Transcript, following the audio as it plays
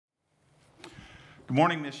Good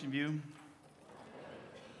morning, Mission View.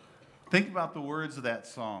 Think about the words of that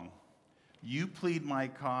song. You plead my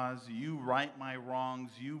cause, you right my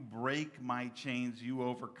wrongs, you break my chains, you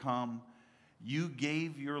overcome. You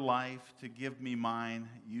gave your life to give me mine.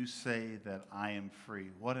 You say that I am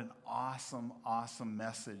free. What an awesome, awesome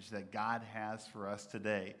message that God has for us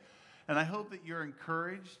today. And I hope that you're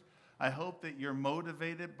encouraged. I hope that you're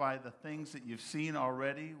motivated by the things that you've seen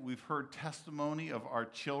already. We've heard testimony of our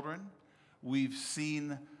children. We've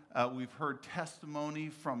heard testimony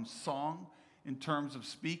from song in terms of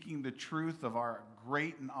speaking the truth of our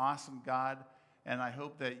great and awesome God. And I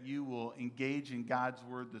hope that you will engage in God's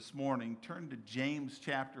word this morning. Turn to James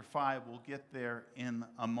chapter 5. We'll get there in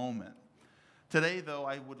a moment. Today, though,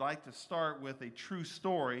 I would like to start with a true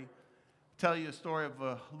story. Tell you a story of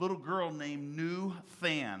a little girl named New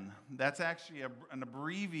Than. That's actually an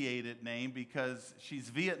abbreviated name because she's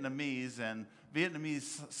Vietnamese, and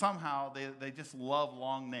Vietnamese somehow they just love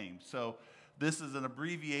long names. So this is an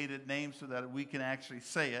abbreviated name so that we can actually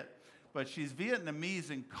say it. But she's Vietnamese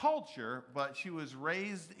in culture, but she was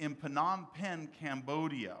raised in Phnom Penh,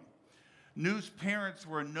 Cambodia. New's parents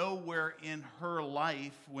were nowhere in her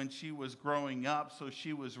life when she was growing up, so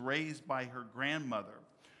she was raised by her grandmother.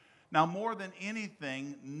 Now, more than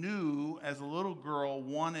anything, New, as a little girl,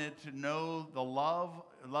 wanted to know the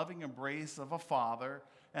loving embrace of a father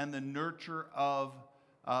and the nurture of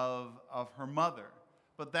her mother.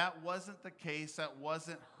 But that wasn't the case. That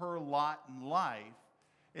wasn't her lot in life.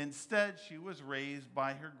 Instead, she was raised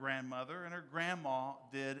by her grandmother, and her grandma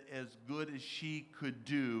did as good as she could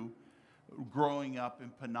do growing up in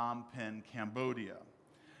Phnom Penh, Cambodia.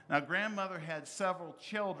 Now, grandmother had several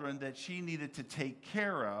children that she needed to take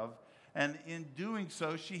care of, and in doing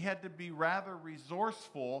so, she had to be rather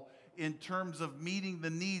resourceful in terms of meeting the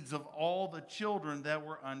needs of all the children that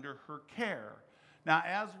were under her care. Now,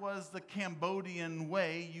 as was the Cambodian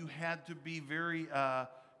way, you had to be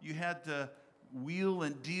you had to wheel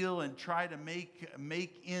and deal and try to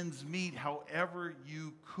make ends meet however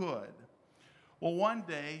you could. Well, one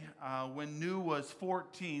day, when New was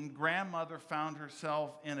 14, grandmother found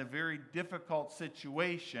herself in a very difficult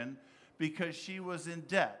situation because she was in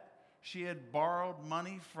debt. She had borrowed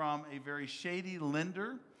money from a very shady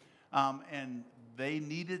lender, and they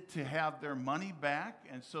needed to have their money back,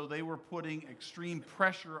 and so they were putting extreme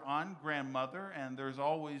pressure on grandmother, and there's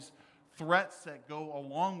always threats that go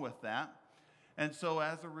along with that. And so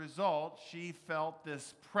as a result, she felt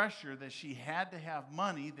this pressure that she had to have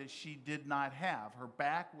money that she did not have. Her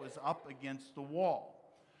back was up against the wall.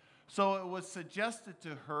 So it was suggested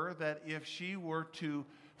to her that if she were to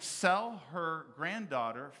sell her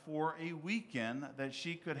granddaughter for a weekend, that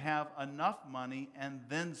she could have enough money and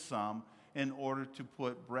then some in order to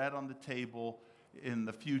put bread on the table in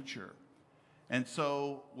the future. And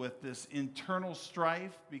so with this internal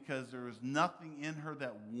strife, because there was nothing in her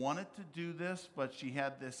that wanted to do this, but she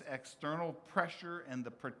had this external pressure and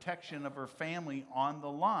the protection of her family on the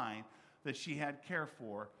line that she had care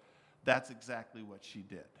for, that's exactly what she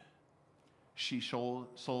did. She sold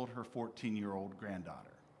her 14-year-old granddaughter.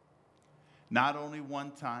 Not only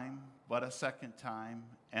one time, but a second time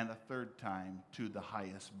and a third time to the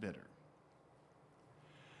highest bidder.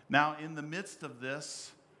 Now, in the midst of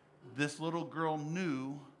this little girl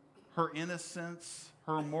knew her innocence,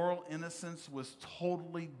 her moral innocence was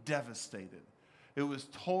totally devastated. It was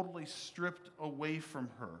totally stripped away from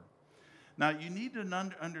her. Now, you need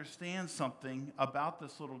to understand something about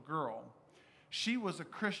this little girl. She was a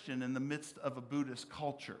Christian in the midst of a Buddhist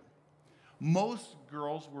culture. Most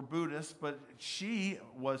girls were Buddhist, but she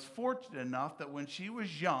was fortunate enough that when she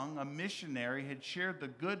was young, a missionary had shared the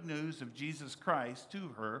good news of Jesus Christ to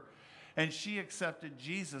her, and she accepted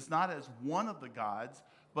Jesus not as one of the gods,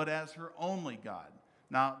 but as her only God.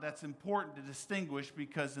 Now, that's important to distinguish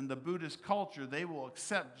because in the Buddhist culture, they will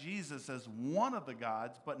accept Jesus as one of the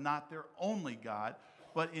gods, but not their only God.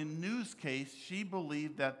 But in New's case, she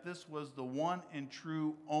believed that this was the one and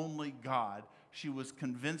true only God. She was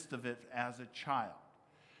convinced of it as a child.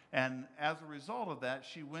 And as a result of that,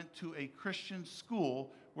 she went to a Christian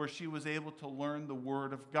school where she was able to learn the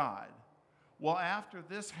Word of God. Well, after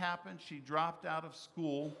this happened, she dropped out of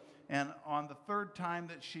school, and on the third time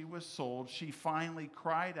that she was sold, she finally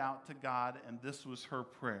cried out to God, and this was her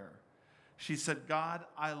prayer. She said, God,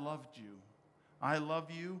 I loved you. I love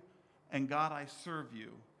you, and God, I serve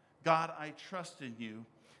you. God, I trust in you,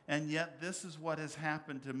 and yet this is what has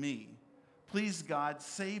happened to me. Please, God,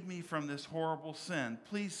 save me from this horrible sin.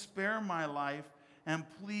 Please spare my life, and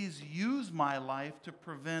please use my life to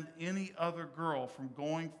prevent any other girl from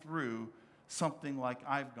going through something like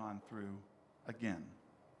I've gone through again.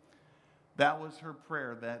 That was her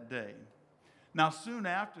prayer that day. Now, soon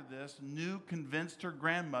after this, New convinced her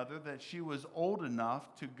grandmother that she was old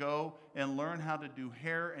enough to go and learn how to do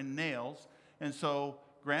hair and nails. And so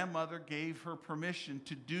grandmother gave her permission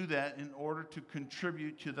to do that in order to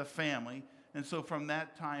contribute to the family. And so from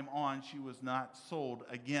that time on, she was not sold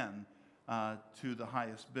again to the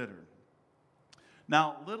highest bidder.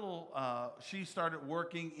 Now, she started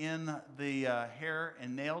working in the hair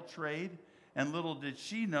and nail trade. And little did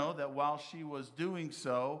she know that while she was doing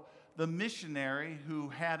so, the missionary who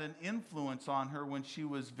had an influence on her when she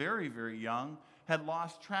was very, very young had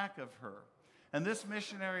lost track of her. And this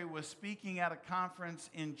missionary was speaking at a conference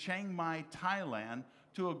in Chiang Mai, Thailand,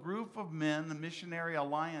 to a group of men, the Missionary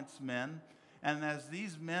Alliance men. And as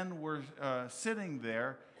these men were sitting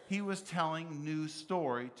there, he was telling Nu's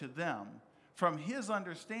story to them. From his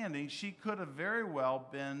understanding, she could have very well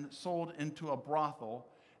been sold into a brothel,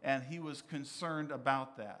 and he was concerned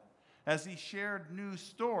about that. As he shared Nu's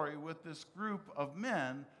story with this group of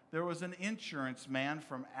men, there was an insurance man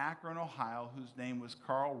from Akron, Ohio, whose name was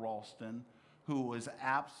Carl Ralston, who was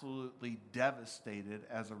absolutely devastated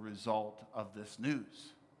as a result of this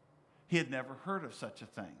news. He had never heard of such a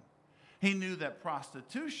thing. He knew that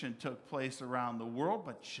prostitution took place around the world,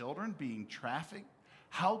 but children being trafficked,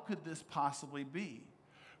 how could this possibly be?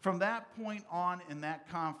 From that point on in that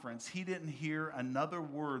conference, he didn't hear another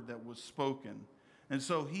word that was spoken. And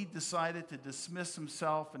so he decided to dismiss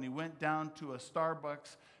himself, and he went down to a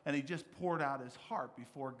Starbucks, and he just poured out his heart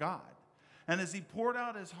before God. And as he poured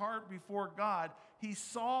out his heart before God, he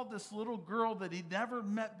saw this little girl that he'd never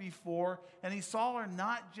met before, and he saw her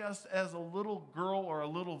not just as a little girl or a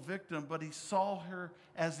little victim, but he saw her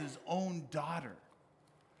as his own daughter.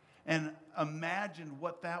 And imagined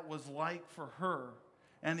what that was like for her.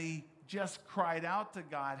 And he just cried out to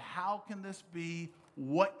God, how can this be?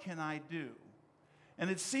 What can I do? And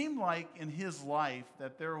it seemed like in his life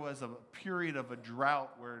that there was a period of a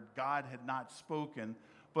drought where God had not spoken,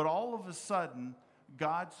 but all of a sudden,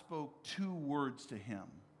 God spoke two words to him.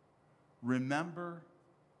 Remember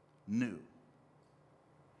Nu.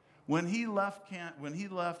 When he left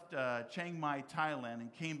Chiang Mai, Thailand,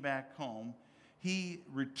 and came back home, he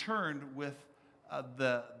returned with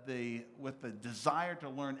the desire to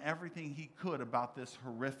learn everything he could about this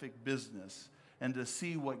horrific business and to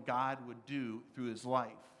see what God would do through his life.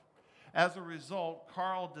 As a result,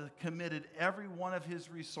 Carl committed every one of his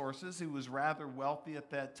resources. He was rather wealthy at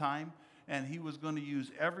that time, and he was going to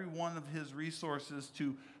use every one of his resources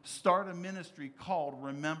to start a ministry called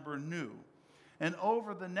Remember Nu. And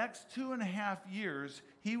over the next 2.5 years,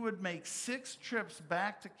 he would make 6 trips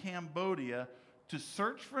back to Cambodia to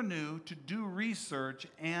search for Nu, to do research,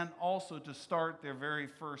 and also to start their very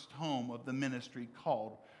first home of the ministry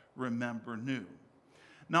called Remember Nu.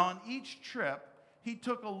 Now, on each trip, he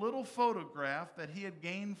took a little photograph that he had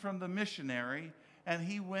gained from the missionary, and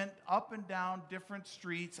he went up and down different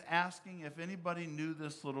streets asking if anybody knew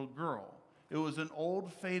this little girl. It was an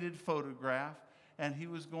old, faded photograph, and he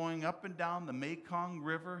was going up and down the Mekong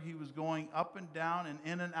River. He was going up and down and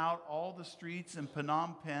in and out all the streets in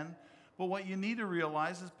Phnom Penh. But what you need to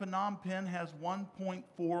realize is Phnom Penh has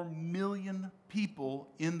 1.4 million people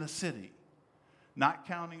in the city, not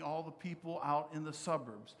counting all the people out in the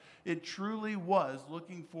suburbs. It truly was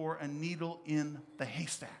looking for a needle in the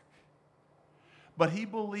haystack. But he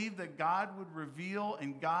believed that God would reveal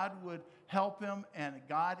and God would help him, and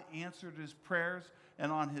God answered his prayers.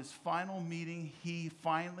 And on his final meeting, he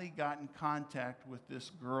finally got in contact with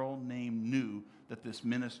this girl named Nu that this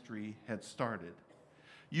ministry had started.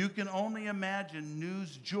 You can only imagine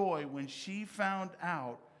Nu's joy when she found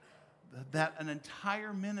out that an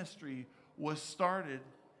entire ministry was started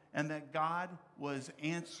and that God was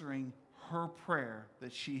answering her prayer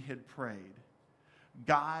that she had prayed.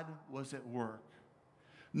 God was at work.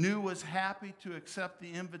 Nu was happy to accept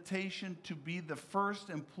the invitation to be the first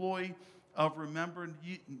employee of Remember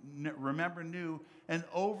Nu, and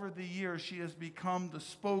over the years she has become the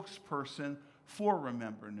spokesperson for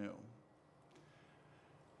Remember Nu.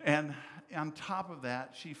 And on top of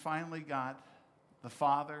that, she finally got the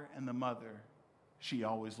father and the mother she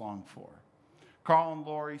always longed for. Carl and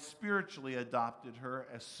Lori spiritually adopted her,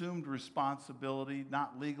 assumed responsibility,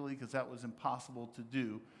 not legally because that was impossible to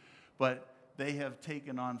do, but they have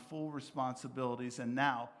taken on full responsibilities, and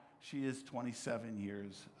now she is 27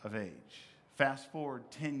 years of age. Fast forward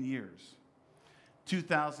 10 years,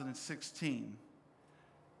 2016,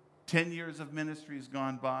 10 years of ministry has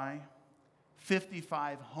gone by.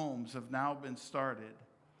 55 homes have now been started.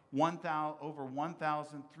 Over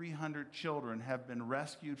 1,300 children have been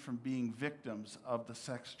rescued from being victims of the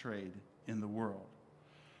sex trade in the world,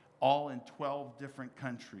 all in 12 different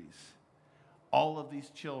countries. all of these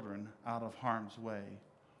children out of harm's way,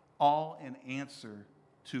 all in answer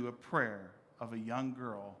to a prayer of a young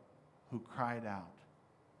girl who cried out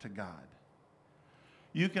to God.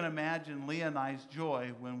 You can imagine Leah and I's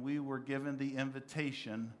joy when we were given the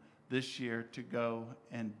invitation this year to go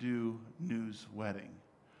and do New's wedding.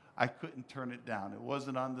 I couldn't turn it down. It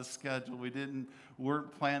wasn't on the schedule. We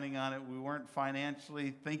weren't planning on it. We weren't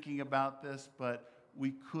financially thinking about this, but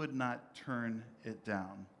we could not turn it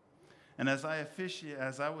down. And as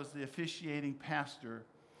I was the officiating pastor,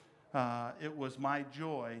 it was my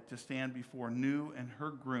joy to stand before New and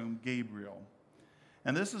her groom, Gabriel.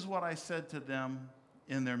 And this is what I said to them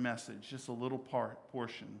in their message, just a little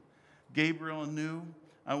portion. Gabriel and New,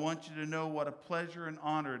 I want you to know what a pleasure and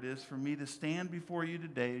honor it is for me to stand before you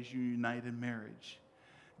today as you unite in marriage.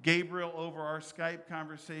 Gabriel, over our Skype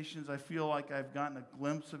conversations, I feel like I've gotten a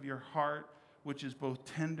glimpse of your heart, which is both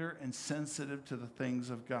tender and sensitive to the things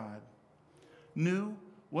of God. New,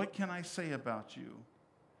 what can I say about you?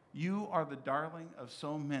 You are the darling of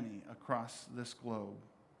so many across this globe.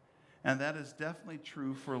 And that is definitely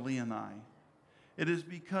true for Lee and I. It is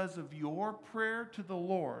because of your prayer to the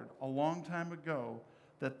Lord a long time ago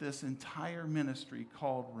that this entire ministry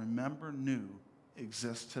called Remember New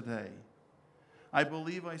exists today. I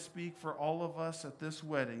believe I speak for all of us at this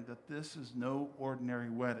wedding that this is no ordinary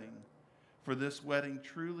wedding, for this wedding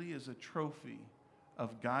truly is a trophy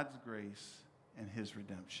of God's grace and His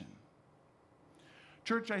redemption.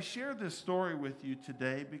 Church, I share this story with you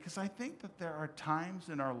today because I think that there are times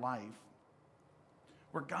in our life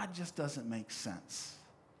where God just doesn't make sense.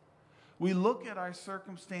 We look at our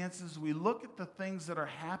circumstances, we look at the things that are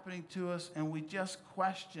happening to us, and we just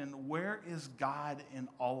question, where is God in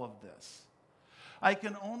all of this? I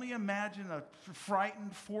can only imagine a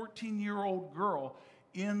frightened 14-year-old girl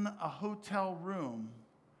in a hotel room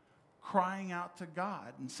crying out to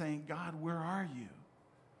God and saying, God, where are you?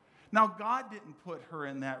 Now, God didn't put her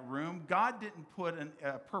in that room. God didn't put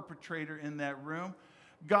a perpetrator in that room.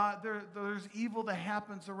 God, there's evil that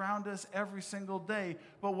happens around us every single day.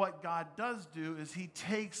 But what God does do is He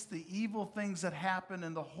takes the evil things that happen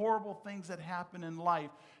and the horrible things that happen in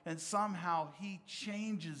life, and somehow He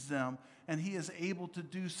changes them, and He is able to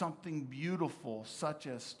do something beautiful, such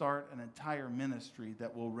as start an entire ministry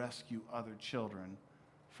that will rescue other children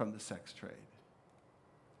from the sex trade.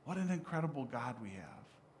 What an incredible God we have.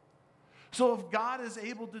 So if God is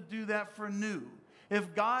able to do that for New,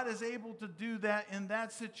 if God is able to do that in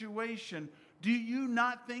that situation, do you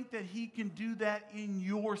not think that He can do that in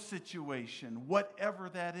your situation, whatever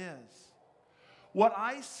that is? What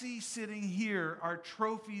I see sitting here are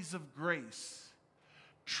trophies of grace,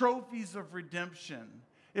 trophies of redemption.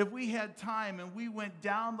 If we had time and we went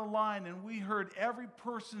down the line and we heard every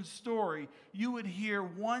person's story, you would hear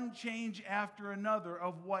one change after another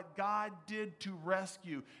of what God did to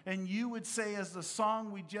rescue. And you would say, as the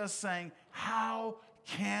song we just sang, how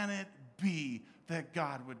can it be that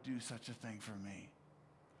God would do such a thing for me?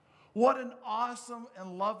 What an awesome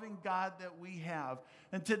and loving God that we have.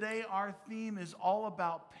 And today our theme is all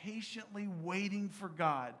about patiently waiting for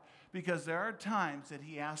God, because there are times that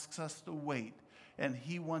He asks us to wait. And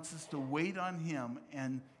He wants us to wait on Him,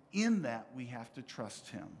 and in that we have to trust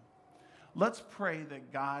Him. Let's pray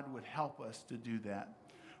that God would help us to do that.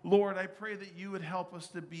 Lord, I pray that You would help us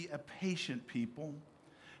to be a patient people.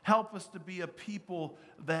 Help us to be a people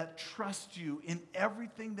that trust You in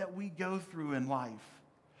everything that we go through in life.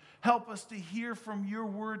 Help us to hear from Your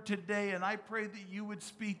word today, and I pray that You would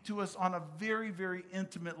speak to us on a very, very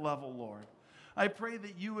intimate level, Lord. I pray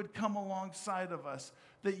that You would come alongside of us,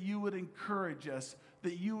 that You would encourage us,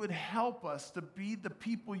 that You would help us to be the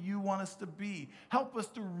people You want us to be. Help us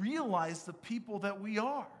to realize the people that we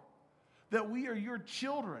are Your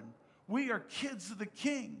children. We are kids of the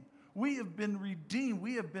King. We have been redeemed.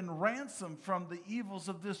 We have been ransomed from the evils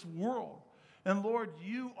of this world. And Lord,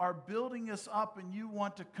 You are building us up, and You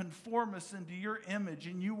want to conform us into Your image,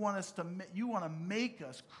 and You want to make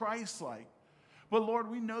us Christ-like. But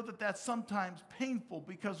Lord, we know that that's sometimes painful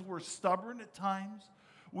because we're stubborn at times.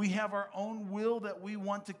 We have our own will that we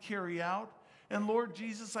want to carry out. And Lord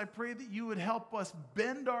Jesus, I pray that You would help us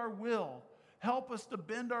bend our will. Help us to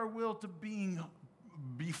bend our will to being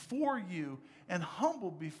before You and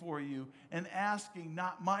humble before You and asking,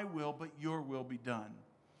 not my will, but Your will be done.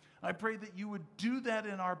 I pray that You would do that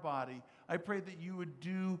in our body. I pray that You would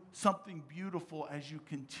do something beautiful as You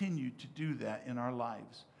continue to do that in our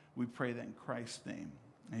lives. We pray that in Christ's name.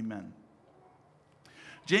 Amen.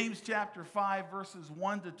 James chapter 5, verses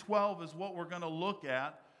 1 to 12 is what we're going to look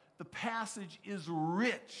at. The passage is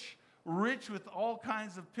rich with all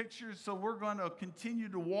kinds of pictures, so we're going to continue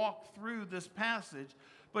to walk through this passage.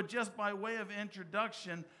 But just by way of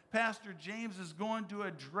introduction, Pastor James is going to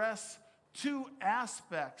address two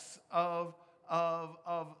aspects of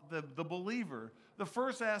the believer. The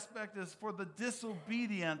first aspect is for the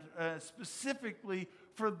disobedient, specifically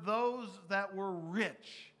for those that were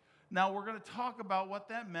rich. Now, we're going to talk about what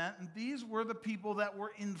that meant, and these were the people that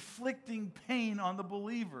were inflicting pain on the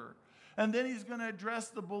believer. And then he's going to address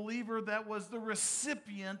the believer that was the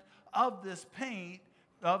recipient of this pain,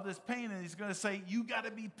 and he's going to say, you got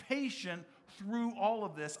to be patient through all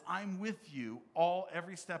of this. I'm with you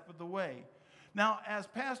every step of the way. Now, as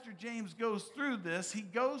Pastor James goes through this, he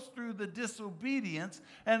goes through the disobedience,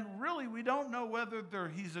 and really we don't know whether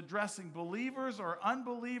he's addressing believers or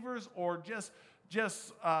unbelievers or just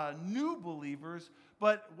new believers,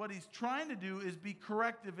 but what he's trying to do is be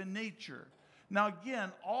corrective in nature. Now,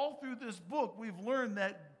 again, all through this book, we've learned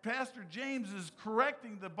that Pastor James is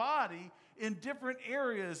correcting the body in different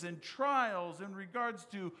areas and trials in regards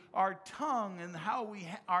to our tongue and how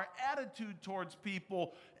our attitude towards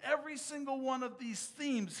people. Every single one of these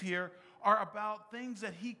themes here are about things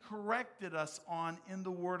that he corrected us on in the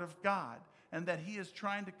Word of God, and that he is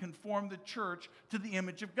trying to conform the church to the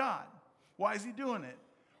image of God. Why is he doing it?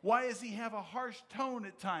 Why does he have a harsh tone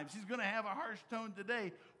at times? He's going to have a harsh tone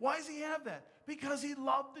today. Why does he have that? Because he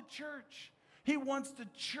loved the church. He wants the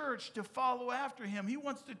church to follow after him. He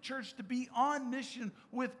wants the church to be on mission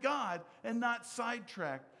with God and not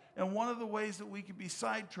sidetracked. And one of the ways that we can be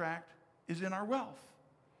sidetracked is in our wealth.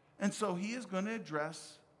 And so he is going to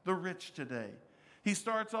address the rich today. He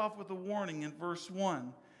starts off with a warning in verse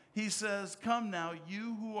 1. He says, "Come now,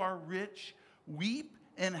 you who are rich, weep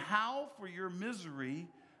and howl, for your misery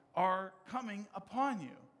are coming upon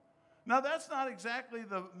you." Now, that's not exactly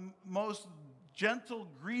the most gentle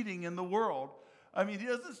greeting in the world. I mean, he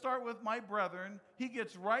doesn't start with "my brethren." He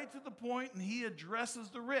gets right to the point and he addresses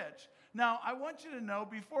the rich. Now, I want you to know,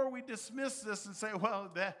 before we dismiss this and say,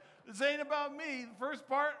 well, this ain't about me, the first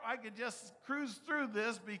part, I could just cruise through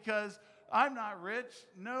this because I'm not rich.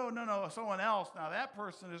 No, someone else. Now, that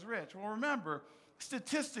person is rich. Well, remember,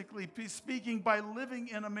 statistically speaking, by living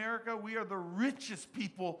in America, we are the richest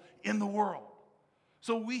people in the world.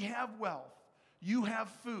 So we have wealth. You have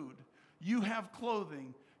food. You have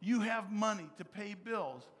clothing. You have money to pay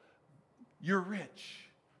bills. You're rich.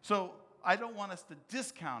 So I don't want us to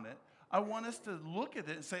discount it. I want us to look at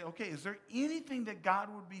it and say, okay, is there anything that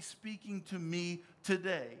God would be speaking to me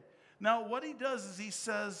today? Now, what he does is he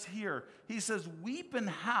says here, he says, weep and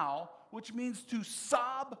howl, which means to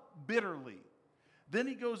sob bitterly. Then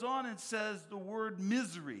he goes on and says the word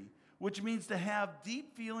misery, which means to have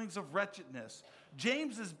deep feelings of wretchedness.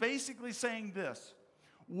 James is basically saying this: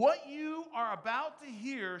 what you are about to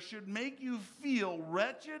hear should make you feel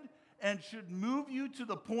wretched and should move you to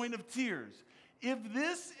the point of tears. If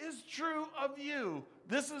this is true of you,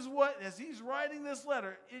 this is what, as he's writing this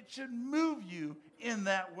letter, it should move you in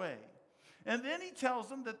that way. And then he tells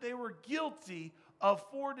them that they were guilty of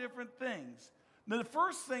 4 different things. Now, the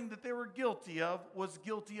first thing that they were guilty of was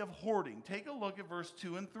guilty of hoarding. Take a look at verse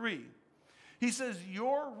 2 and 3. He says,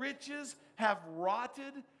 your riches have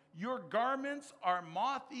rotted, your garments are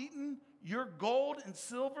moth-eaten, your gold and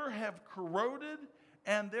silver have corroded,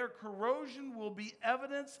 and their corrosion will be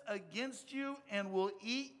evidence against you and will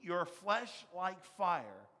eat your flesh like fire.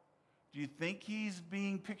 Do you think he's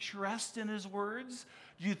being picturesque in his words?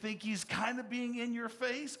 Do you think he's kind of being in your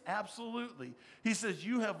face? Absolutely. He says,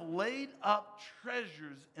 you have laid up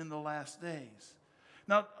treasures in the last days.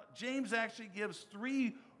 Now, James actually gives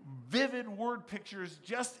 3 vivid word pictures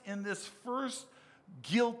just in this first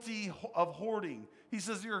guilty of hoarding. He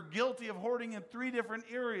says you're guilty of hoarding in 3 different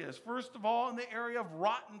areas. First of all, in the area of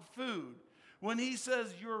rotten food. When he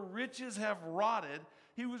says your riches have rotted,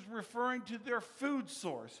 he was referring to their food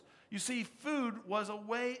source. You see, food was a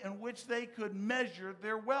way in which they could measure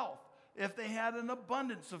their wealth if they had an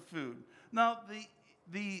abundance of food. Now,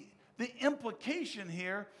 the implication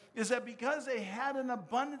here is that because they had an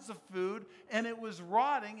abundance of food and it was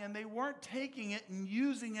rotting and they weren't taking it and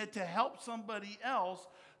using it to help somebody else,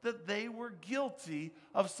 that they were guilty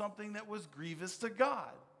of something that was grievous to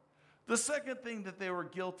God. The second thing that they were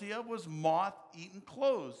guilty of was moth-eaten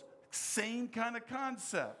clothes. Same kind of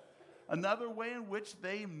concept. Another way in which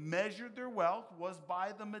they measured their wealth was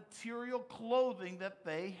by the material clothing that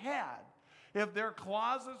they had. If their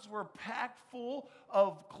closets were packed full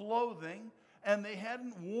of clothing and they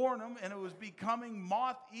hadn't worn them and it was becoming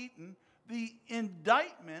moth-eaten, the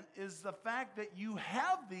indictment is the fact that you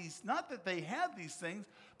have these, not that they had these things,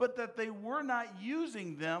 but that they were not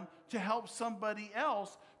using them to help somebody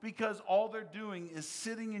else, because all they're doing is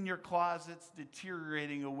sitting in your closets,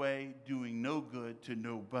 deteriorating away, doing no good to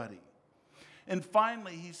nobody. And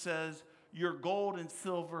finally, he says, your gold and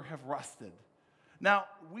silver have rusted. Now,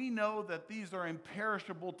 we know that these are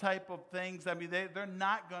imperishable type of things. I mean, they're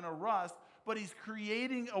not going to rust, but he's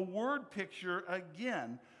creating a word picture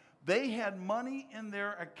again. They had money in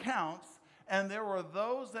their accounts, and there were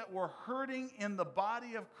those that were hurting in the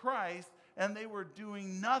body of Christ, and they were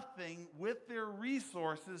doing nothing with their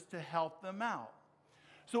resources to help them out.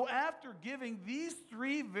 So after giving these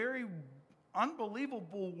three very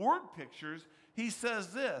unbelievable word pictures, he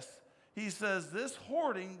says this. He says, this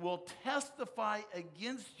hoarding will testify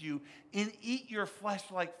against you and eat your flesh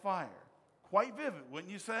like fire. Quite vivid,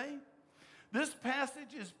 wouldn't you say? This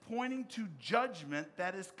passage is pointing to judgment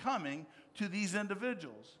that is coming to these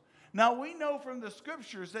individuals. Now, we know from the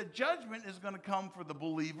scriptures that judgment is going to come for the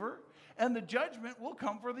believer, and the judgment will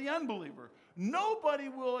come for the unbeliever. Nobody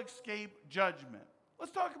will escape judgment.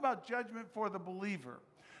 Let's talk about judgment for the believer.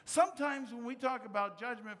 Sometimes when we talk about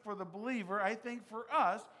judgment for the believer, I think for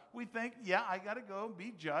us, we think, yeah, I got to go and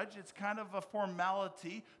be judged. It's kind of a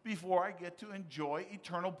formality before I get to enjoy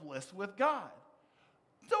eternal bliss with God.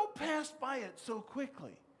 Don't pass by it so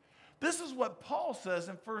quickly. This is what Paul says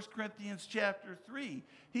in 1 Corinthians chapter 3.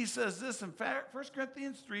 He says this in 1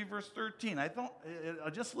 Corinthians 3, verse 13.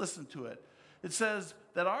 I'll just listen to it. It says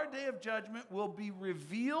that our day of judgment will be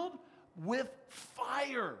revealed with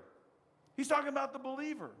fire. He's talking about the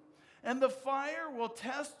believer. And the fire will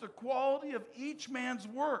test the quality of each man's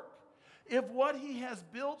work. If what he has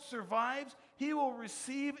built survives, he will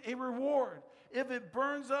receive a reward. If it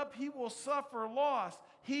burns up, he will suffer loss.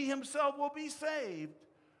 He himself will be saved,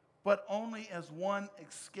 but only as one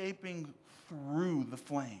escaping through the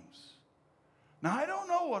flames. Now, I don't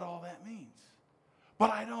know what all that means,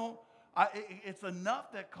 but it's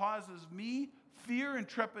enough that causes me fear and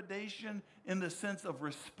trepidation in the sense of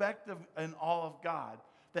respect and awe of God,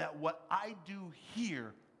 that what I do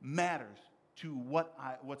here matters to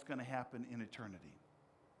what's going to happen in eternity.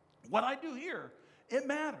 What I do here, it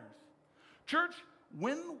matters. Church,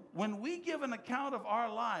 when we give an account of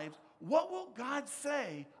our lives, what will God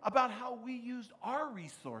say about how we used our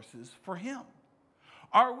resources for Him?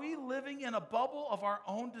 Are we living in a bubble of our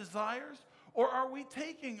own desires? Or are we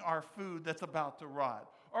taking our food that's about to rot?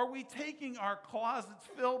 Are we taking our closets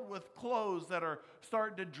filled with clothes that are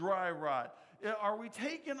starting to dry rot? Are we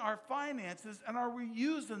taking our finances and are we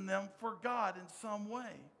using them for God in some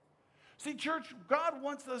way? See, church, God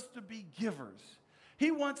wants us to be givers.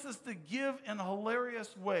 He wants us to give in a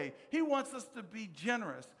hilarious way. He wants us to be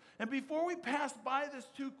generous. And before we pass by this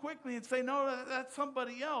too quickly and say, no, that's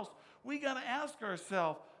somebody else, we got to ask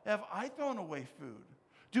ourselves, have I thrown away food?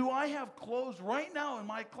 Do I have clothes right now in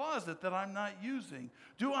my closet that I'm not using?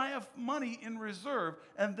 Do I have money in reserve?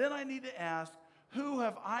 And then I need to ask, who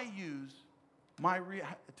have I used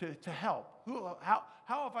to help? How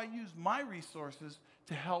have I used my resources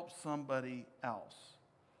to help somebody else?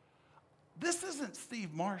 This isn't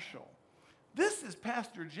Steve Marshall. This is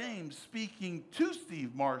Pastor James speaking to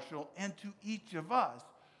Steve Marshall and to each of us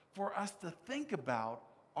for us to think about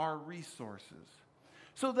our resources.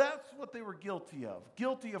 So that's what they were guilty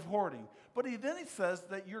of hoarding. But then he says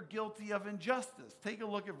that you're guilty of injustice. Take a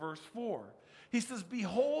look at verse 4. He says,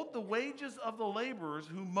 behold the wages of the laborers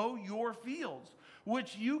who mow your fields,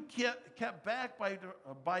 which you kept back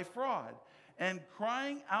by fraud, and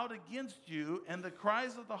crying out against you, and the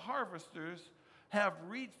cries of the harvesters have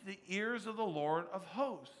reached the ears of the Lord of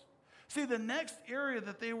hosts. See, the next area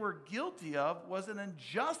that they were guilty of was an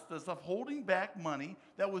injustice of holding back money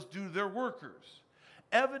that was due to their workers.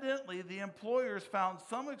 Evidently, the employers found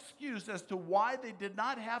some excuse as to why they did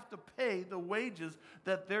not have to pay the wages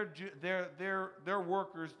that their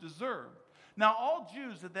workers deserved. Now, all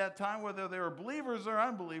Jews at that time, whether they were believers or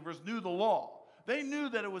unbelievers, knew the law. They knew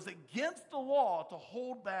that it was against the law to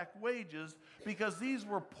hold back wages because these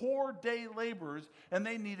were poor day laborers and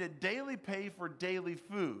they needed daily pay for daily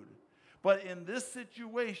food. But in this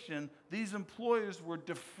situation, these employers were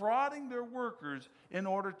defrauding their workers in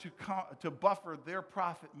order to buffer their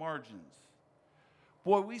profit margins.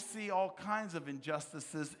 Boy, we see all kinds of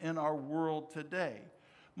injustices in our world today.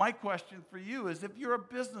 My question for you is, if you're a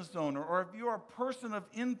business owner or if you're a person of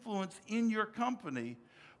influence in your company,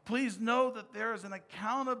 please know that there is an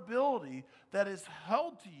accountability that is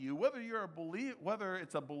held to you, whether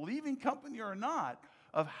it's a believing company or not,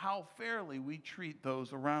 of how fairly we treat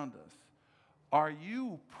those around us. Are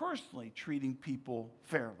you personally treating people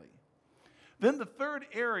fairly? Then the third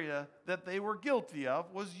area that they were guilty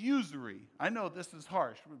of was usury. I know this is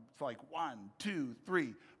harsh. It's like 1, 2,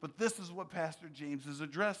 3. But this is what Pastor James is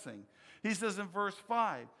addressing. He says in verse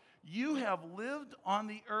 5, You have lived on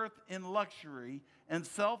the earth in luxury and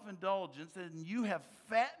self-indulgence, and you have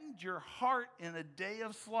fattened your heart in a day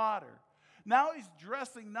of slaughter. Now he's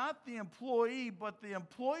addressing not the employee, but the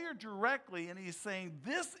employer directly, and he's saying,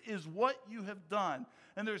 this is what you have done.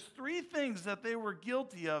 And there's three things that they were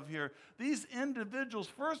guilty of here. These individuals,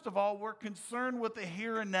 first of all, were concerned with the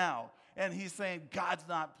here and now. And he's saying, God's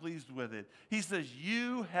not pleased with it. He says,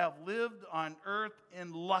 you have lived on earth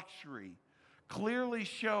in luxury, clearly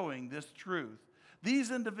showing this truth.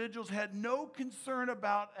 These individuals had no concern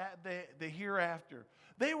about the hereafter.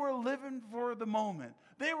 They were living for the moment.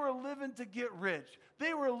 They were living to get rich.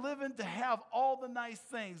 They were living to have all the nice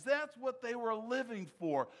things. That's what they were living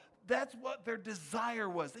for. That's what their desire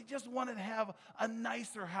was. They just wanted to have a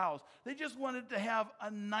nicer house. They just wanted to have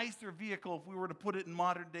a nicer vehicle, if we were to put it in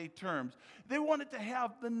modern day terms. They wanted to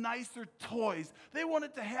have the nicer toys. They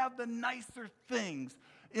wanted to have the nicer things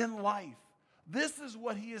in life. This is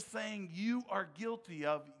what he is saying you are guilty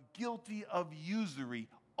of usury,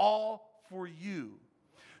 all for you.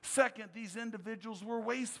 Second, these individuals were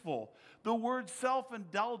wasteful. The word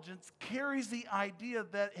self-indulgence carries the idea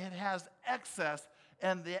that it has excess,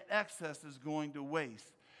 and that excess is going to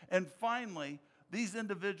waste. And finally, these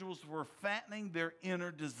individuals were fattening their inner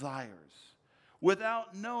desires.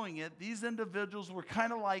 Without knowing it, these individuals were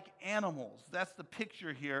kind of like animals. That's the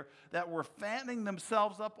picture here, that were fattening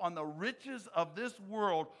themselves up on the riches of this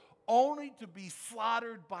world only to be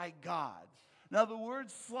slaughtered by God. Now, the word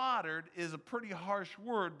slaughtered is a pretty harsh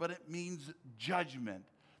word, but it means judgment,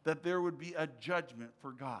 that there would be a judgment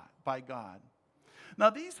for God, by God. Now,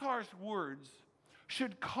 these harsh words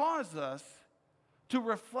should cause us to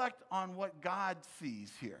reflect on what God sees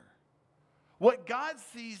here. What God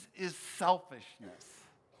sees is selfishness.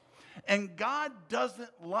 And God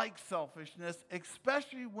doesn't like selfishness,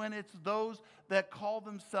 especially when it's those that call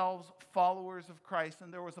themselves followers of Christ.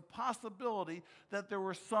 And there was a possibility that there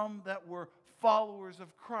were some that were followers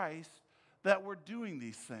of Christ that were doing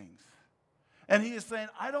these things. And he is saying,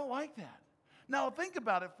 I don't like that. Now think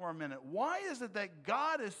about it for a minute. Why is it that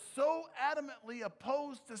God is so adamantly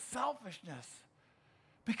opposed to selfishness?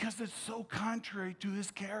 Because it's so contrary to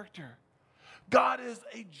his character. God is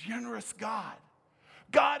a generous God.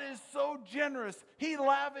 God is so generous. He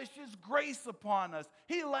lavishes grace upon us.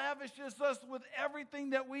 He lavishes us with everything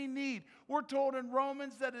that we need. We're told in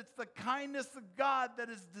Romans that it's the kindness of God that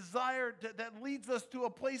is desired, that leads us to a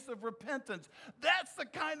place of repentance. That's the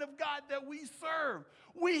kind of God that we serve.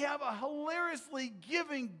 We have a hilariously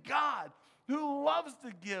giving God who loves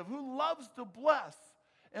to give, who loves to bless.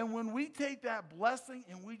 And when we take that blessing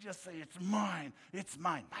and we just say, it's mine,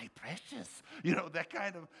 my precious, that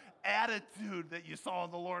kind of attitude that you saw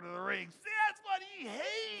in The Lord of the Rings, that's what he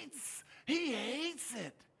hates. He hates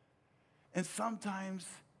it. And sometimes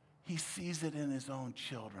he sees it in his own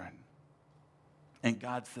children. And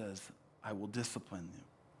God says, I will discipline you.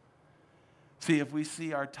 See, if we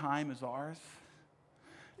see our time as ours,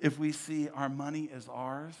 if we see our money as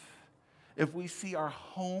ours, if we see our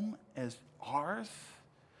home as ours,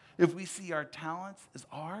 if we see our talents as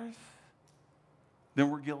ours,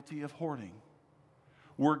 then we're guilty of hoarding.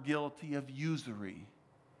 We're guilty of usury.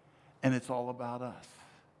 And it's all about us.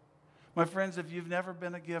 My friends, if you've never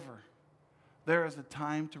been a giver, there is a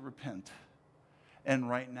time to repent. And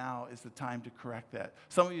right now is the time to correct that.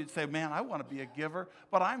 Some of you would say, man, I want to be a giver,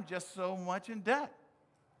 but I'm just so much in debt.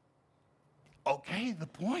 Okay, the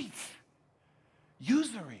point.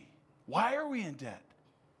 Usury. Why are we in debt?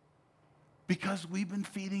 Because we've been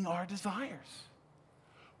feeding our desires.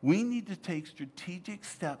 We need to take strategic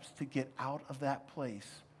steps to get out of that place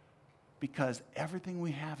because everything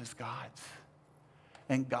we have is God's.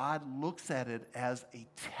 And God looks at it as a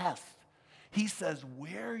test. He says,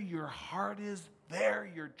 where your heart is,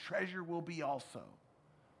 there your treasure will be also.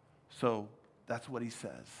 So that's what he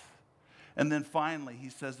says. And then finally, he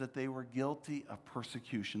says that they were guilty of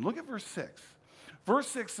persecution. Look at verse 6. Verse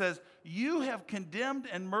 6 says, you have condemned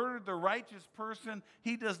and murdered the righteous person.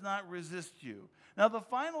 He does not resist you. Now, the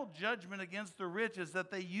final judgment against the rich is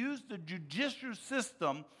that they used the judicial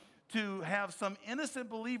system to have some innocent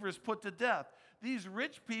believers put to death. These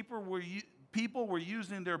rich people were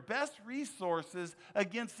using their best resources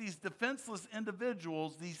against these defenseless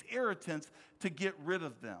individuals, these irritants, to get rid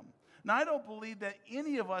of them. Now, I don't believe that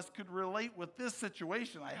any of us could relate with this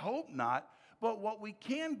situation. I hope not. But what we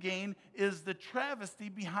can gain is the travesty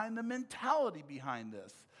behind the mentality behind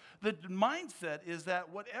this. The mindset is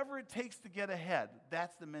that whatever it takes to get ahead,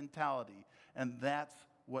 that's the mentality. And that's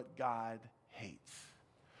what God hates.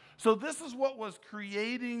 So this is what was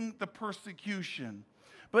creating the persecution.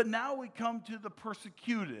 But now we come to the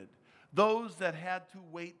persecuted. Those that had to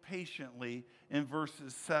wait patiently in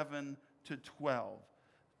verses 7 to 12.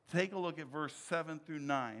 Take a look at verse 7 through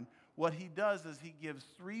 9. What he does is he gives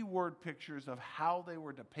 3 word pictures of how they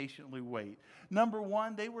were to patiently wait. Number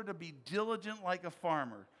 1, they were to be diligent like a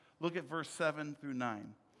farmer. Look at verse 7 through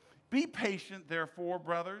 9. Be patient, therefore,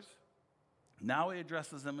 brothers. Now he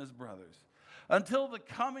addresses them as brothers. Until the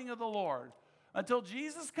coming of the Lord. Until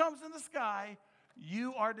Jesus comes in the sky,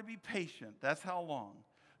 you are to be patient. That's how long.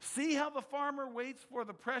 See how the farmer waits for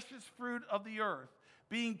the precious fruit of the earth,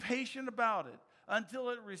 being patient about it, until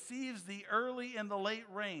it receives the early and the late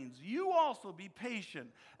rains. You also be patient.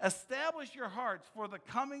 Establish your hearts, for the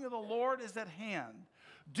coming of the Lord is at hand.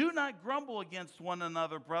 Do not grumble against one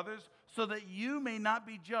another, brothers, so that you may not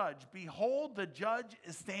be judged. Behold, the judge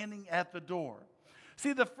is standing at the door.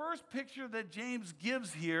 See, the first picture that James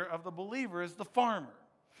gives here of the believer is the farmer.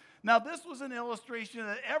 Now, this was an illustration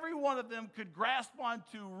that every one of them could grasp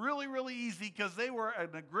onto really, really easy because they were an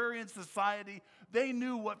agrarian society. They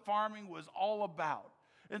knew what farming was all about.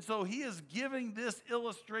 And so he is giving this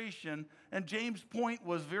illustration, and James' point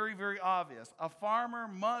was very, very obvious. A farmer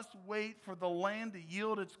must wait for the land to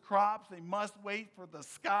yield its crops. They must wait for the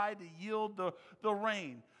sky to yield the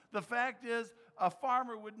rain. The fact is, a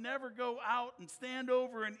farmer would never go out and stand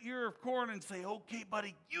over an ear of corn and say, okay,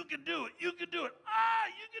 buddy, you can do it, you can do it.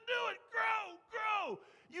 You can do it, grow.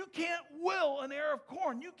 You can't will an ear of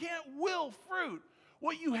corn. You can't will fruit.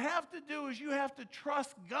 What you have to do is you have to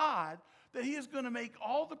trust God that he is going to make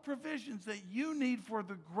all the provisions that you need for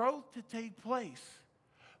the growth to take place.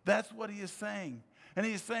 That's what he is saying. And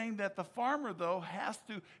he's saying that the farmer, though,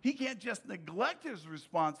 he can't just neglect his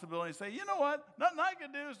responsibility and say, you know what, nothing I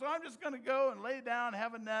can do, so I'm just going to go and lay down,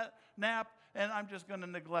 have a nap, and I'm just going to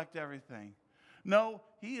neglect everything. No,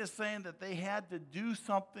 he is saying that they had to do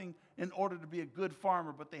something in order to be a good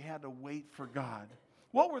farmer, but they had to wait for God.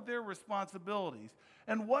 What were their responsibilities?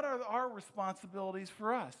 And what are our responsibilities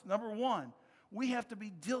for us? Number 1, we have to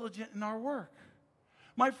be diligent in our work.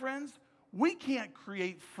 My friends, we can't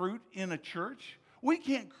create fruit in a church. We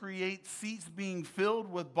can't create seats being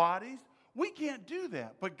filled with bodies. We can't do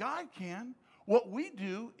that, but God can. What we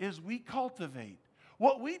do is we cultivate.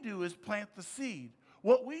 What we do is plant the seed.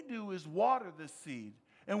 What we do is water the seed.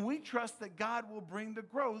 And we trust that God will bring the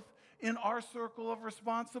growth in our circle of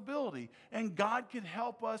responsibility. And God can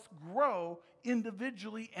help us grow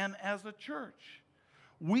individually and as a church.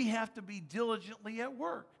 We have to be diligently at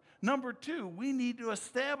work. Number 2, we need to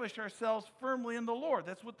establish ourselves firmly in the Lord.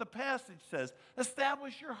 That's what the passage says.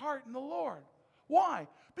 Establish your heart in the Lord. Why?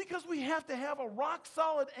 Because we have to have a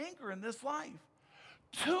rock-solid anchor in this life.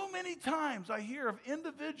 Too many times I hear of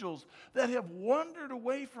individuals that have wandered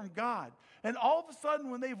away from God. And all of a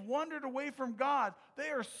sudden, when they've wandered away from God, they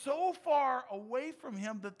are so far away from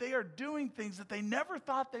him that they are doing things that they never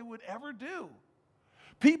thought they would ever do.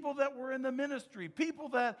 People that were in the ministry, people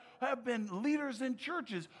that have been leaders in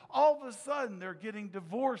churches, all of a sudden they're getting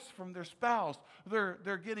divorced from their spouse.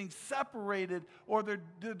 They're getting separated, or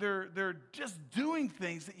they're just doing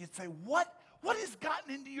things that you'd say, what has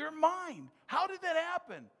gotten into your mind? How did that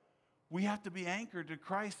happen? We have to be anchored to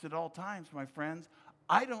Christ at all times, my friends.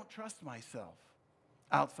 I don't trust myself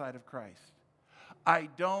outside of Christ. I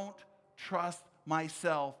don't trust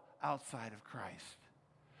myself outside of Christ.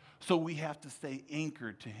 So we have to stay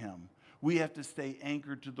anchored to him. We have to stay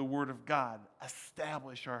anchored to the Word of God.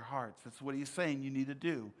 Establish our hearts. That's what he's saying you need to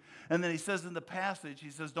do. And then he says in the passage,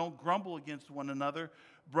 he says, don't grumble against one another,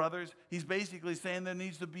 brothers. He's basically saying there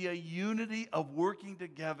needs to be a unity of working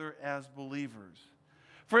together as believers.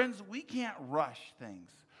 Friends, we can't rush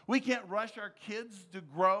things. We can't rush our kids to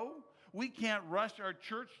grow. We can't rush our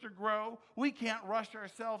church to grow. We can't rush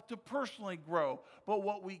ourselves to personally grow. But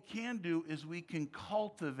what we can do is we can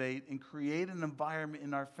cultivate and create an environment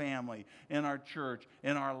in our family, in our church,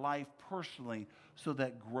 in our life personally, so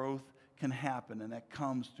that growth can happen. And that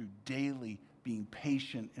comes through daily being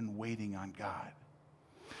patient and waiting on God.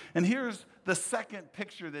 And here's the second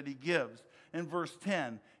picture that he gives in verse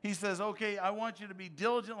 10. He says, okay, I want you to be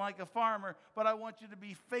diligent like a farmer, but I want you to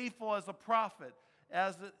be faithful as a prophet.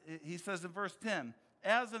 He says in verse 10,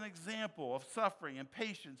 as an example of suffering and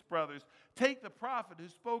patience, brothers, take the prophet who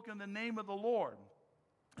spoke in the name of the Lord.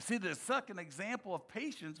 See, the second example of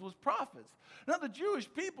patience was prophets. Now, the Jewish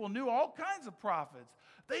people knew all kinds of prophets.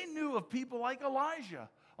 They knew of people like Elijah.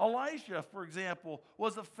 Elisha, for example,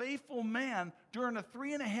 was a faithful man during a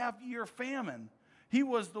 3.5-year famine. He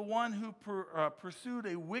was the one who pursued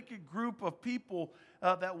a wicked group of people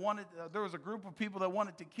there was a group of people that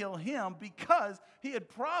wanted to kill him because he had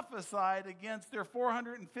prophesied against their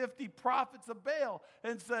 450 prophets of Baal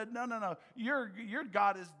and said, no, your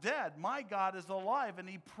God is dead. My God is alive. And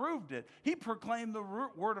he proved it. He proclaimed the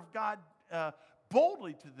word of God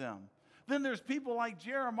boldly to them. Then there's people like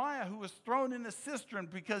Jeremiah, who was thrown in a cistern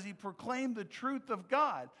because he proclaimed the truth of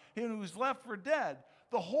God and who was left for dead.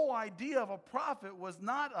 The whole idea of a prophet was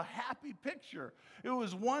not a happy picture. It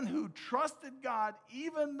was one who trusted God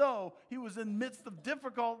even though he was in the midst of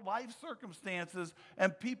difficult life circumstances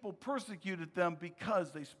and people persecuted them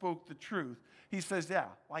because they spoke the truth. He says, yeah,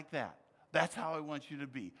 like that. That's how I want you to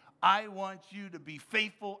be. I want you to be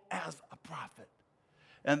faithful as a prophet.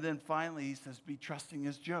 And then finally he says, be trusting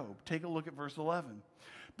as Job. Take a look at verse 11.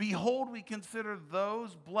 Behold, we consider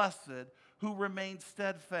those blessed who remain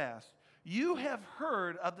steadfast. You have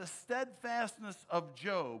heard of the steadfastness of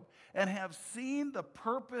Job and have seen the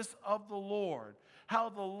purpose of the Lord, how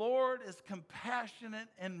the Lord is compassionate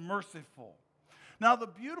and merciful. Now, the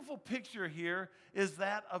beautiful picture here is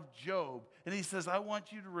that of Job. And he says, I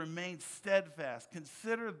want you to remain steadfast.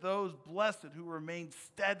 Consider those blessed who remain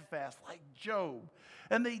steadfast, like Job.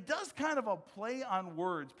 And he does kind of a play on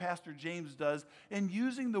words, Pastor James does, in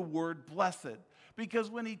using the word blessed.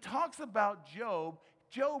 Because when he talks about Job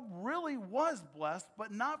really was blessed,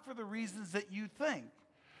 but not for the reasons that you think.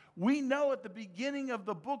 We know at the beginning of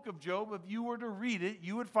the book of Job, if you were to read it,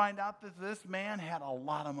 you would find out that this man had a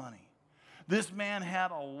lot of money. This man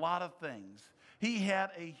had a lot of things. He had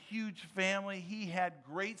a huge family. He had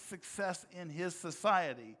great success in his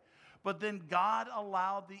society. But then God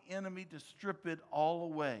allowed the enemy to strip it all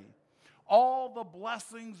away. All the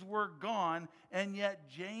blessings were gone, and yet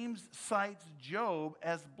James cites Job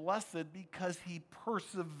as blessed because he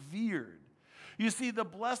persevered. You see, the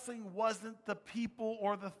blessing wasn't the people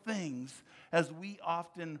or the things as we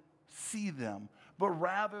often see them, but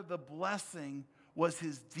rather the blessing was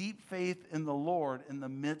his deep faith in the Lord in the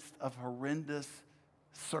midst of horrendous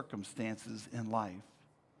circumstances in life.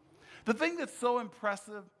 The thing that's so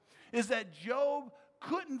impressive is that Job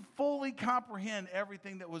couldn't fully comprehend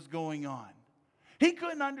everything that was going on. He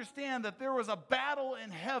couldn't understand that there was a battle in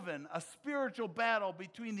heaven, a spiritual battle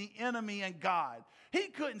between the enemy and God. He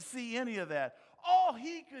couldn't see any of that. All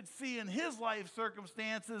he could see in his life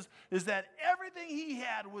circumstances is that everything he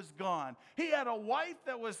had was gone. He had a wife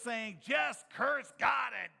that was saying, just curse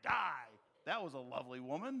God and die. That was a lovely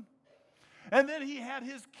woman. And then he had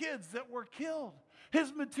his kids that were killed.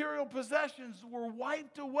 His material possessions were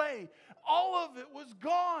wiped away. All of it was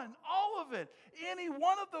gone. All of it. Any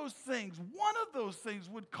one of those things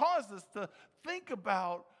would cause us to think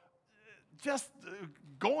about just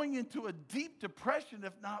going into a deep depression,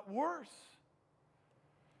 if not worse.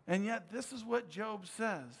 And yet this is what Job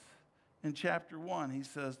says in chapter 1. He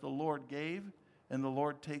says, the Lord gave and the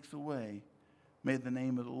Lord takes away. May the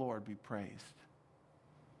name of the Lord be praised.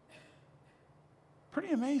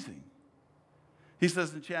 Pretty amazing. He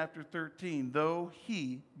says in chapter 13, though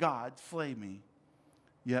he, God, slay me,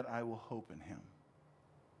 yet I will hope in him.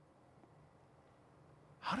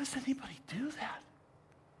 How does anybody do that?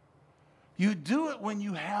 You do it when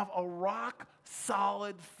you have a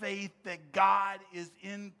rock-solid faith that God is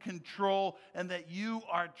in control and that you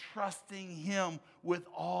are trusting him with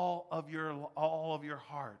all of your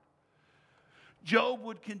heart. Job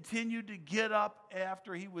would continue to get up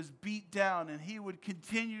after he was beat down, and he would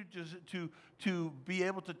continue to be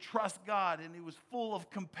able to trust God, and he was full of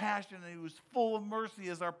compassion, and he was full of mercy,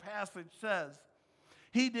 as our passage says.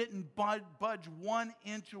 He didn't budge 1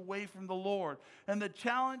 inch away from the Lord. And the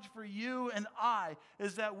challenge for you and I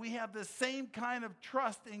is that we have the same kind of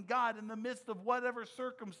trust in God in the midst of whatever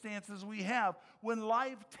circumstances we have. When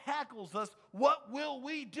life tackles us, what will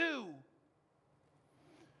we do?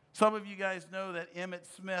 Some of you guys know that Emmitt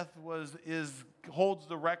Smith holds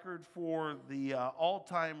the record for the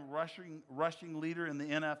all-time rushing leader in the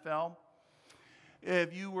NFL.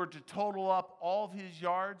 If you were to total up all of his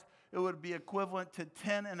yards, it would be equivalent to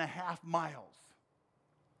 10.5 miles.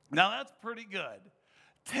 Now that's pretty good.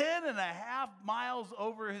 10.5 miles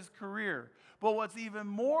over his career. But what's even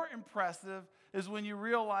more impressive is when you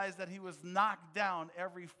realize that he was knocked down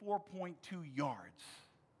every 4.2 yards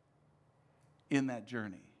in that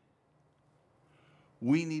journey.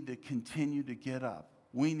 We need to continue to get up.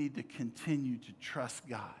 We need to continue to trust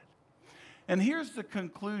God. And here's the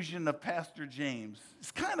conclusion of Pastor James. It's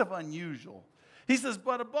kind of unusual. He says,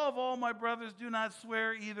 but above all, my brothers, do not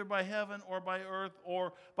swear either by heaven or by earth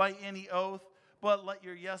or by any oath, but let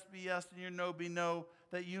your yes be yes and your no be no,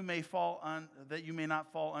 that you may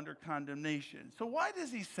not fall under condemnation. So why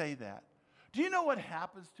does he say that? Do you know what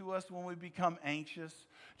happens to us when we become anxious?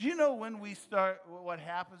 Do you know what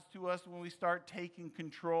happens to us when we start taking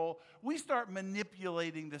control? We start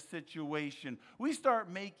manipulating the situation. We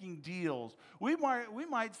start making deals. We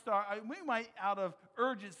might out of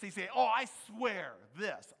urgency say, oh, I swear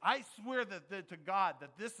this. I swear that to God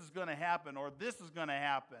that this is going to happen or this is going to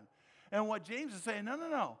happen. And what James is saying,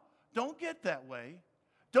 no. Don't get that way.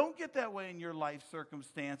 Don't get that way in your life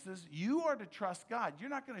circumstances. You are to trust God. You're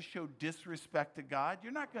not going to show disrespect to God.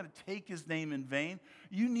 You're not going to take his name in vain.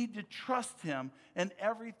 You need to trust him in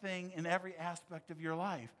everything, in every aspect of your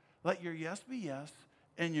life. Let your yes be yes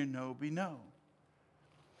and your no be no.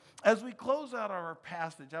 As we close out our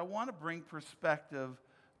passage, I want to bring perspective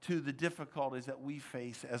to the difficulties that we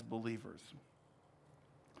face as believers.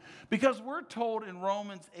 Because we're told in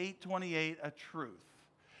Romans 8:28 a truth.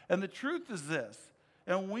 And the truth is this.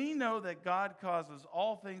 And we know that God causes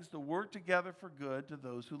all things to work together for good to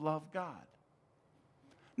those who love God.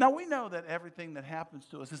 Now, we know that everything that happens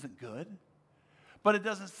to us isn't good, but it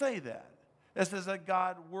doesn't say that. It says that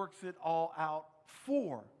God works it all out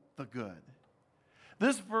for the good.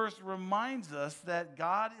 This verse reminds us that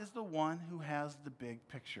God is the one who has the big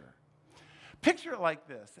picture. Picture it like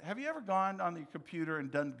this. Have you ever gone on your computer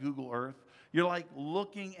and done Google Earth? You're like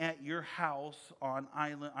looking at your house on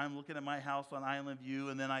Island. I'm looking at my house on Island View,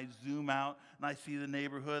 and then I zoom out and I see the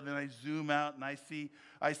neighborhood. Then I zoom out and I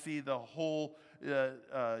see the whole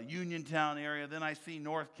Uniontown area. Then I see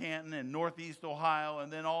North Canton and Northeast Ohio,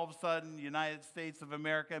 and then all of a sudden, United States of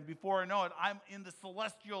America. And before I know it, I'm in the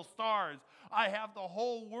celestial stars. I have the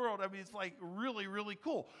whole world. I mean, it's like really, really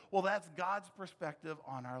cool. Well, that's God's perspective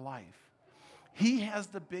on our life. He has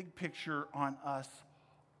the big picture on us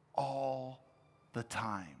all the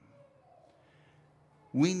time.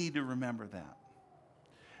 We need to remember that.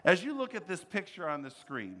 As you look at this picture on the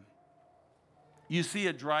screen, you see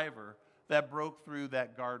a driver that broke through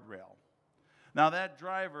that guardrail. Now that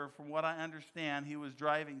driver, from what I understand, he was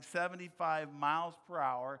driving 75 miles per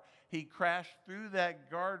hour. He crashed through that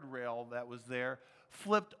guardrail that was there,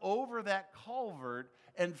 flipped over that culvert,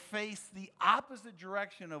 and faced the opposite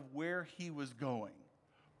direction of where he was going.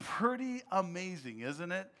 Pretty amazing,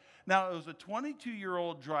 isn't it? Now, it was a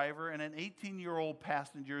 22-year-old driver and an 18-year-old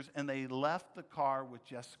passengers, and they left the car with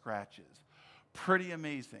just scratches. Pretty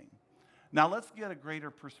amazing. Now, let's get a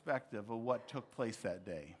greater perspective of what took place that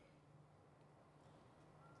day.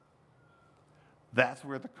 That's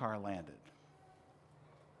where the car landed.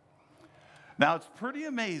 Now, it's pretty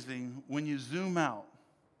amazing when you zoom out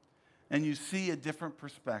and you see a different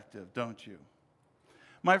perspective, don't you?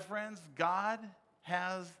 My friends, God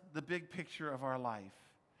has the big picture of our life,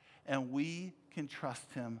 and we can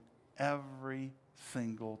trust him every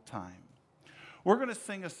single time. We're going to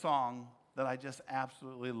sing a song that I just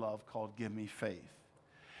absolutely love called Give Me Faith.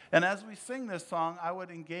 And as we sing this song, I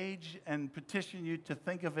would engage and petition you to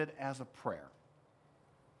think of it as a prayer.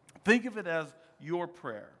 Think of it as your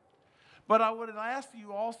prayer. But I would ask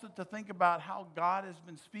you also to think about how God has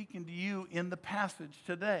been speaking to you in the passage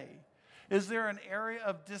today. Is there an area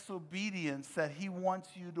of disobedience that he wants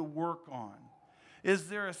you to work on? Is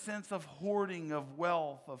there a sense of hoarding of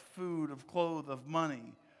wealth, of food, of clothes, of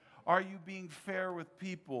money? Are you being fair with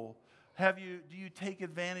people? Do you take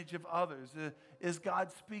advantage of others? Is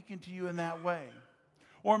God speaking to you in that way?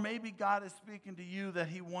 Or maybe God is speaking to you that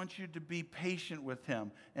he wants you to be patient with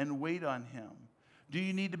him and wait on him. Do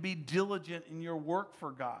you need to be diligent in your work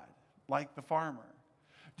for God, like the farmer?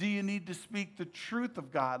 Do you need to speak the truth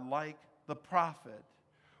of God, like the prophet?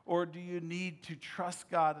 Or do you need to trust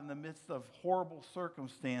God in the midst of horrible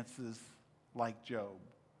circumstances, like Job?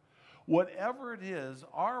 Whatever it is,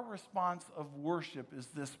 our response of worship is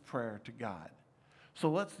this prayer to God. So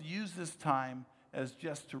let's use this time as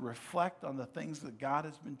just to reflect on the things that God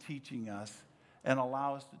has been teaching us and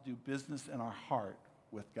allow us to do business in our heart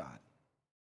with God.